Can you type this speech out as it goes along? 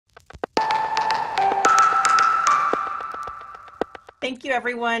Thank you,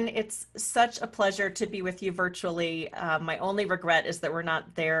 everyone. It's such a pleasure to be with you virtually. My only regret is that we're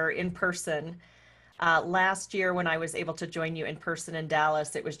not there in person. Last year, when I was able to join you in person in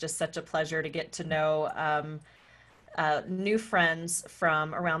Dallas, it was just such a pleasure to get to know new friends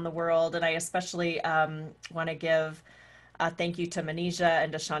from around the world. And I especially want to give a thank you to Manisha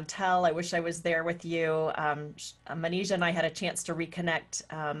and to Chantel. I wish I was there with you. Manisha and I had a chance to reconnect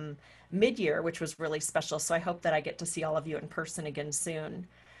mid-year, which was really special. So I hope that I get to see all of you in person again soon.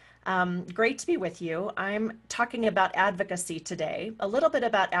 Great to be with you. I'm talking about advocacy today, a little bit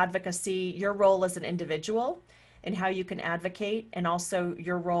about advocacy, your role as an individual and how you can advocate, and also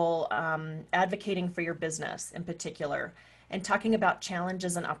your role advocating for your business in particular, and talking about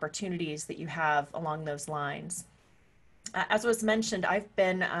challenges and opportunities that you have along those lines. As was mentioned, I've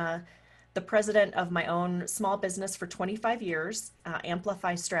been the president of my own small business for 25 years,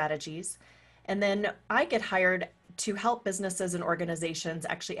 Amplify Strategies. And then I get hired to help businesses and organizations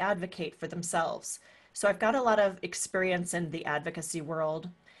actually advocate for themselves. So I've got a lot of experience in the advocacy world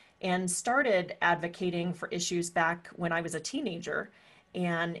and started advocating for issues back when I was a teenager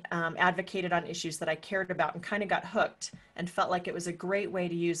and advocated on issues that I cared about and kind of got hooked and felt like it was a great way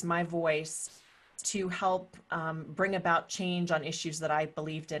to use my voice to help bring about change on issues that I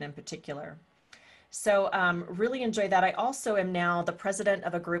believed in particular. So really enjoy that. I also am now the president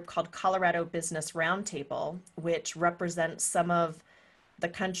of a group called Colorado Business Roundtable, which represents some of the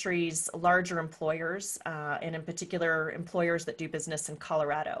country's larger employers, and in particular, employers that do business in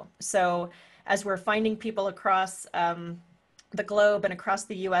Colorado. So as we're finding people across the globe and across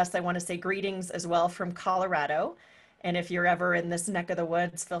the US, I want to say greetings as well from Colorado. And if you're ever in this neck of the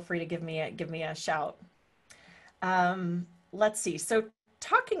woods, feel free to give me a shout. Let's see. So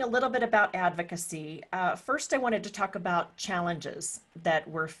talking a little bit about advocacy, first I wanted to talk about challenges that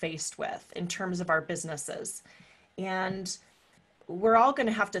we're faced with in terms of our businesses. And we're all going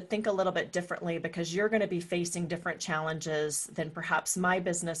to have to think a little bit differently because you're going to be facing different challenges than perhaps my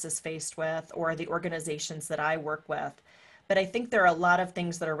business is faced with or the organizations that I work with. But I think there are a lot of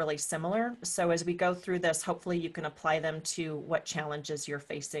things that are really similar. So as we go through this, hopefully you can apply them to what challenges you're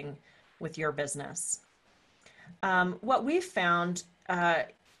facing with your business. What we've found,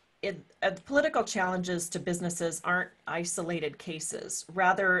 political challenges to businesses aren't isolated cases.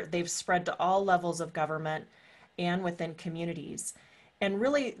 Rather, they've spread to all levels of government and within communities. And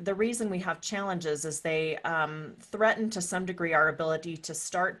really, the reason we have challenges is they threaten to some degree our ability to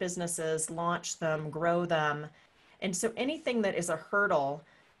start businesses, launch them, grow them. And so anything that is a hurdle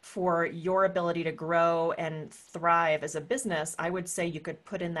for your ability to grow and thrive as a business, I would say you could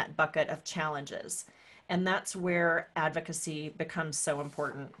put in that bucket of challenges. And that's where advocacy becomes so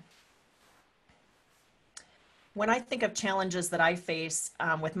important. When I think of challenges that I face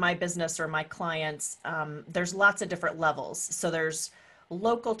with my business or my clients, there's lots of different levels. So there's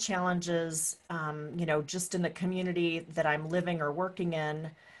local challenges, just in the community that I'm living or working in.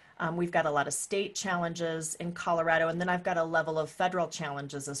 We've got a lot of state challenges in Colorado, and then I've got a level of federal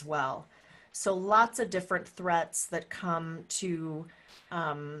challenges as well. So lots of different threats that come to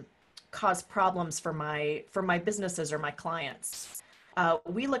cause problems for my businesses or my clients.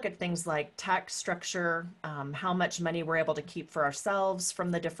 We look at things like tax structure, how much money we're able to keep for ourselves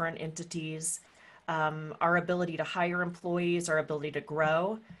from the different entities, our ability to hire employees, our ability to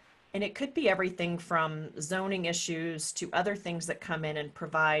grow. And it could be everything from zoning issues to other things that come in and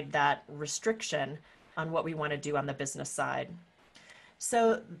provide that restriction on what we want to do on the business side.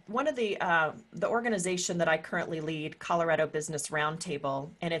 So one of the organization that I currently lead, Colorado Business Roundtable,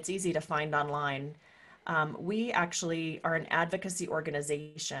 and it's easy to find online. We actually are an advocacy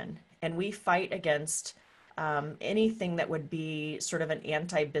organization, and we fight against anything that would be sort of an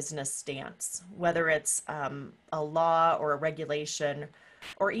anti-business stance, whether it's a law or a regulation,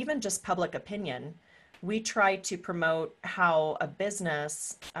 or even just public opinion. We try to promote how a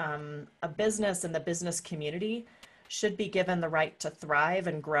business and the business community should be given the right to thrive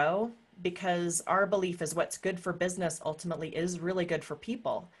and grow, because our belief is what's good for business ultimately is really good for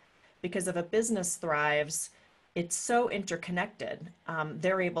people. Because if a business thrives, it's so interconnected.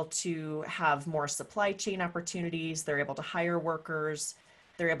 They're able to have more supply chain opportunities, they're able to hire workers,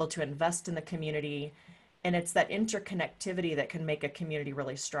 they're able to invest in the community. And it's that interconnectivity that can make a community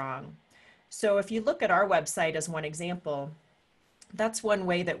really strong. So if you look at our website as one example, that's one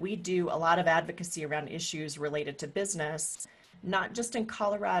way that we do a lot of advocacy around issues related to business, not just in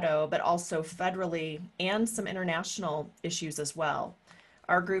Colorado, but also federally and some international issues as well.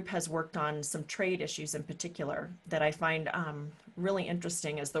 Our group has worked on some trade issues in particular that I find really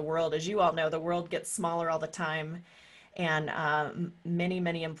interesting as the world, as you all know, the world gets smaller all the time. And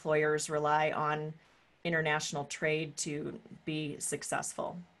many employers rely on international trade to be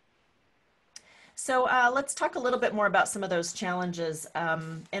successful. So let's talk a little bit more about some of those challenges.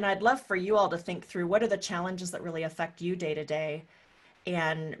 And I'd love for you all to think through what are the challenges that really affect you day to day,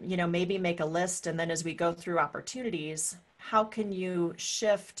 and maybe make a list. And then as we go through opportunities, how can you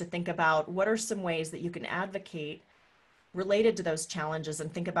shift to think about what are some ways that you can advocate related to those challenges,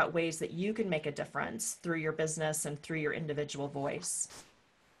 and think about ways that you can make a difference through your business and through your individual voice.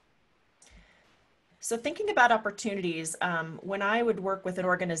 So thinking about opportunities, when I would work with an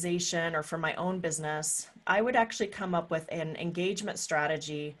organization or for my own business, I would actually come up with an engagement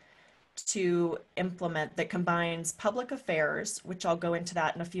strategy to implement that combines public affairs, which I'll go into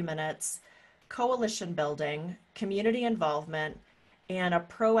that in a few minutes, coalition building, community involvement, and a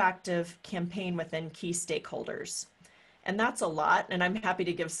proactive campaign within key stakeholders. And that's a lot, and I'm happy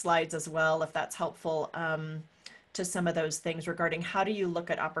to give slides as well if that's helpful to some of those things regarding how do you look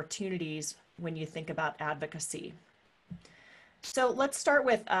at opportunities when you think about advocacy. So let's start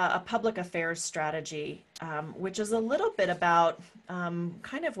with a public affairs strategy, which is a little bit about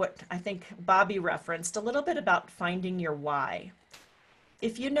kind of what I think Bobby referenced, a little bit about finding your why.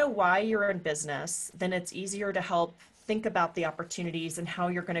 If you know why you're in business, then it's easier to help think about the opportunities and how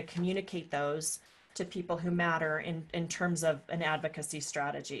you're going to communicate those to people who matter in terms of an advocacy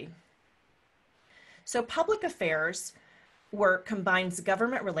strategy. So public affairs work combines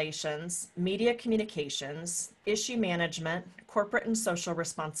government relations, media communications, issue management, corporate and social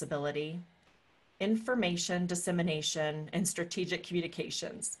responsibility, information dissemination, and strategic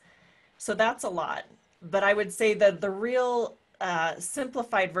communications. So that's a lot, but I would say that the real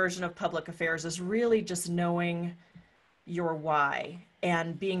simplified version of public affairs is really just knowing your why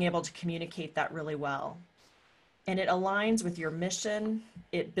and being able to communicate that really well. And it aligns with your mission,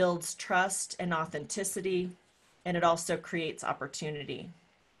 it builds trust and authenticity, and it also creates opportunity.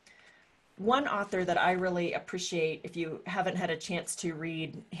 One author that I really appreciate, if you haven't had a chance to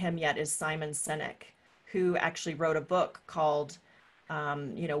read him yet, is Simon Sinek, who actually wrote a book called,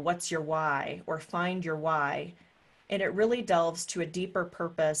 What's Your Why? Or Find Your Why. And it really delves to a deeper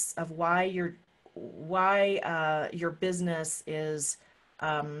purpose of why your business is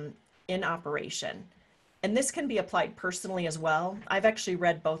in operation. And this can be applied personally as well. I've actually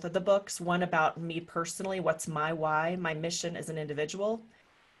read both of the books, one about me personally, what's my why, my mission as an individual.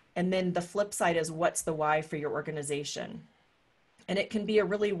 And then the flip side is what's the why for your organization. And it can be a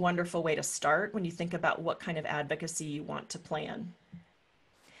really wonderful way to start when you think about what kind of advocacy you want to plan.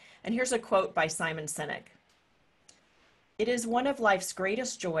 And here's a quote by Simon Sinek. "It is one of life's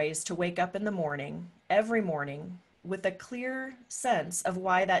greatest joys to wake up in the morning, every morning, with a clear sense of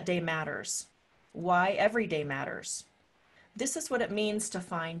why that day matters. Why every day matters. This is what it means to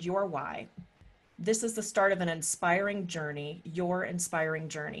find your why. This is the start of an inspiring journey, your inspiring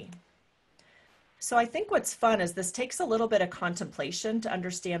journey." So I think what's fun is this takes a little bit of contemplation to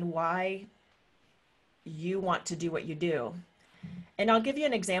understand why you want to do what you do. And I'll give you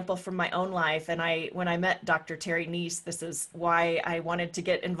an example from my own life. And when I met Dr. Terry Neese, this is why I wanted to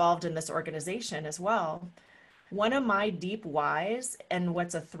get involved in this organization as well. One of my deep whys, and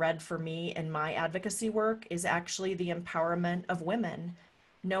what's a thread for me in my advocacy work, is actually the empowerment of women,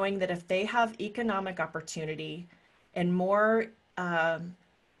 knowing that if they have economic opportunity and more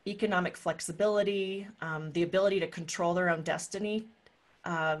economic flexibility, the ability to control their own destiny,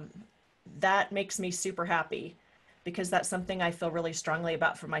 that makes me super happy, because that's something I feel really strongly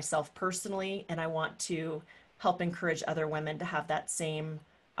about for myself personally, and I want to help encourage other women to have that same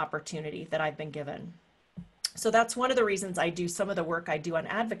opportunity that I've been given. So that's one of the reasons I do some of the work I do on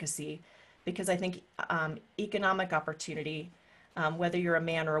advocacy, because I think economic opportunity, whether you're a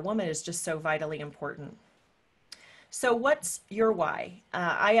man or a woman, is just so vitally important. So what's your why?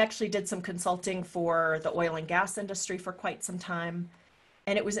 I actually did some consulting for the oil and gas industry for quite some time.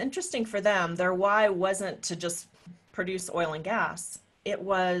 And it was interesting for them. Their why wasn't to just produce oil and gas. It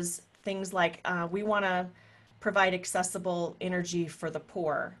was things like, we want to provide accessible energy for the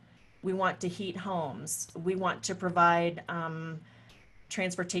poor. We want to heat homes. We want to provide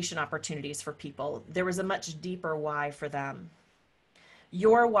transportation opportunities for people. There was a much deeper why for them.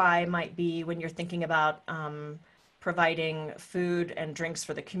 Your why might be when you're thinking about providing food and drinks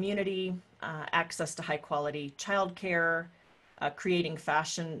for the community, access to high quality childcare, creating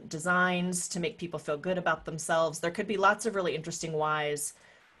fashion designs to make people feel good about themselves. There could be lots of really interesting whys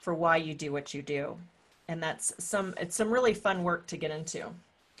for why you do what you do. And it's some really fun work to get into.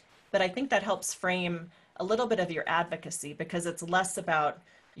 But I think that helps frame a little bit of your advocacy, because it's less about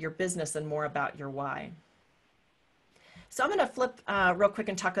your business and more about your why. So I'm going to flip real quick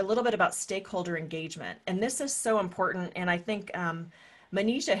and talk a little bit about stakeholder engagement. And this is so important. And I think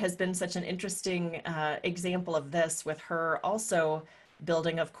Manisha has been such an interesting example of this, with her also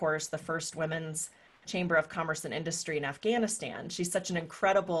building, of course, the first women's Chamber of Commerce and Industry in Afghanistan. She's such an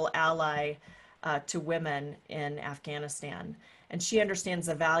incredible ally to women in Afghanistan, and she understands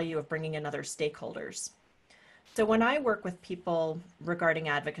the value of bringing in other stakeholders. So when I work with people regarding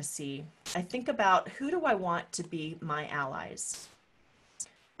advocacy, I think about, who do I want to be my allies?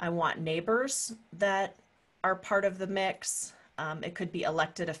 I want neighbors that are part of the mix. It could be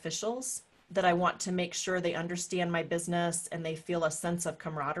elected officials that I want to make sure they understand my business and they feel a sense of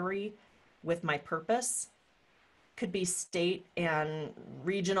camaraderie with my purpose. Could be state and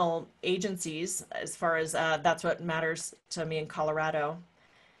regional agencies, as far as that's what matters to me in Colorado.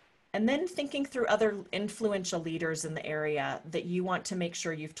 And then thinking through other influential leaders in the area that you want to make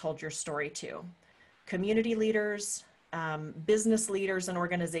sure you've told your story to. Community leaders, business leaders and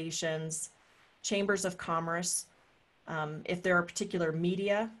organizations, chambers of commerce, if there are particular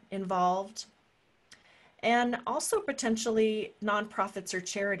media involved, and also potentially nonprofits or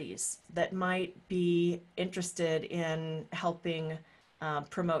charities that might be interested in helping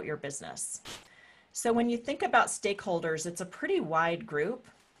promote your business. So when you think about stakeholders, it's a pretty wide group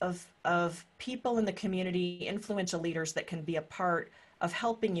of people in the community, influential leaders that can be a part of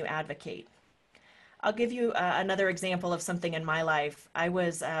helping you advocate. I'll give you another example of something in my life. I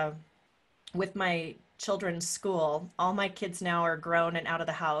was with my children's school. All my kids now are grown and out of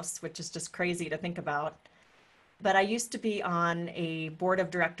the house, which is just crazy to think about. But I used to be on a board of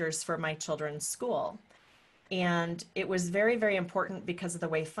directors for my children's school. And it was very, very important, because of the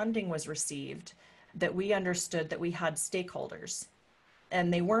way funding was received, that we understood that we had stakeholders.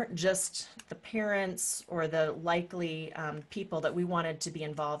 And they weren't just the parents or the likely people that we wanted to be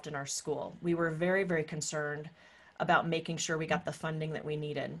involved in our school. We were very, very concerned about making sure we got the funding that we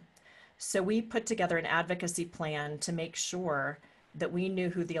needed. So we put together an advocacy plan to make sure that we knew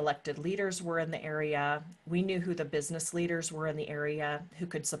who the elected leaders were in the area. We knew who the business leaders were in the area who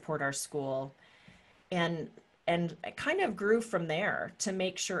could support our school. And it kind of grew from there to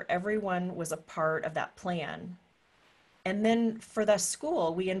make sure everyone was a part of that plan. And then for the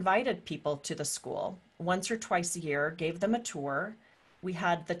school, we invited people to the school once or twice a year, gave them a tour. We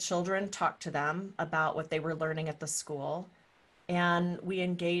had the children talk to them about what they were learning at the school. And we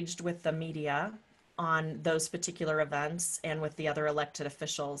engaged with the media on those particular events and with the other elected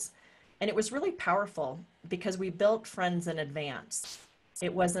officials. And it was really powerful, because we built friends in advance.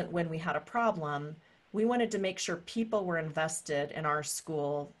 It wasn't when we had a problem. We wanted to make sure people were invested in our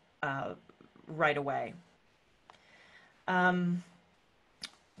school right away.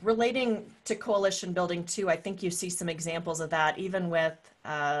 Relating to coalition building too, I think you see some examples of that even with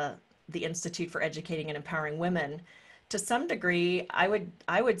the Institute for Educating and Empowering Women. To some degree, I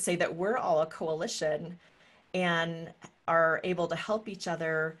would say that we're all a coalition and are able to help each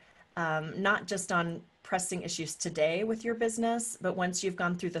other, not just on pressing issues today with your business, but once you've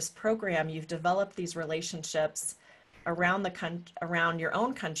gone through this program, you've developed these relationships around your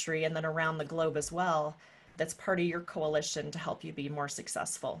own country and then around the globe as well. That's part of your coalition to help you be more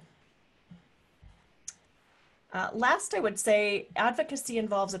successful. Last, I would say advocacy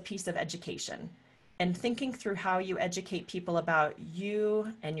involves a piece of education, and thinking through how you educate people about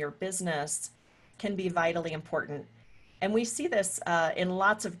you and your business can be vitally important. And we see this in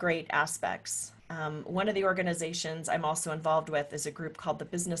lots of great aspects. One of the organizations I'm also involved with is a group called the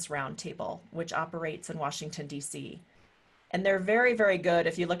Business Roundtable, which operates in Washington, D.C. And they're very, very good,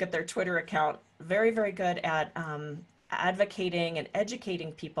 if you look at their Twitter account, very, very good at advocating and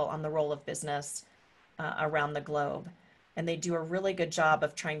educating people on the role of business around the globe. And they do a really good job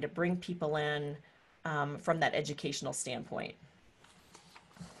of trying to bring people in from that educational standpoint.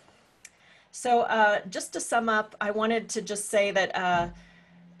 So just to sum up, I wanted to just say that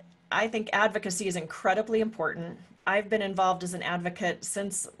I think advocacy is incredibly important. I've been involved as an advocate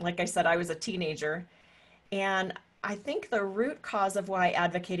since, like I said, I was a teenager. And I think the root cause of why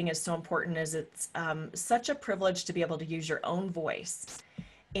advocating is so important is it's such a privilege to be able to use your own voice.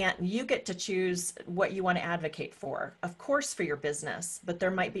 And you get to choose what you want to advocate for, of course, for your business, but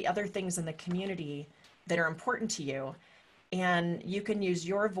there might be other things in the community that are important to you. And you can use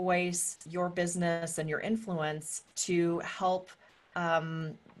your voice, your business, and your influence to help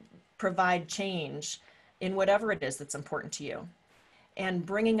provide change in whatever it is that's important to you. And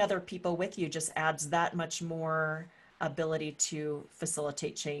bringing other people with you just adds that much more ability to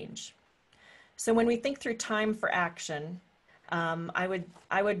facilitate change. So when we think through time for action, I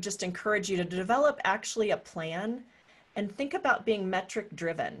would just encourage you to develop actually a plan and think about being metric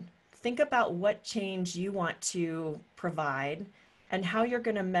driven. Think about what change you want to provide and how you're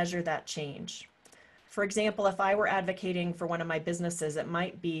going to measure that change. For example, if I were advocating for one of my businesses, it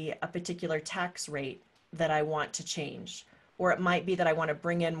might be a particular tax rate that I want to change, or it might be that I want to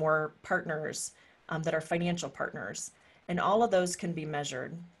bring in more partners that are financial partners. And all of those can be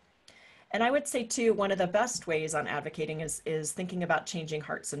measured. And I would say too, one of the best ways on advocating is thinking about changing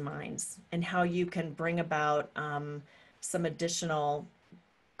hearts and minds and how you can bring about some additional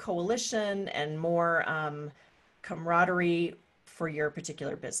coalition and more camaraderie for your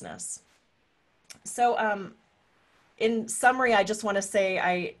particular business. So in summary, I just want to say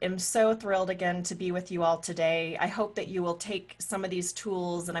I am so thrilled again to be with you all today. I hope that you will take some of these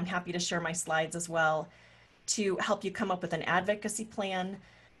tools, and I'm happy to share my slides as well, to help you come up with an advocacy plan,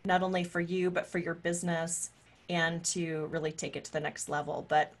 not only for you, but for your business, and to really take it to the next level.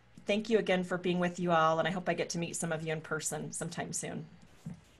 But thank you again for being with you all, and I hope I get to meet some of you in person sometime soon.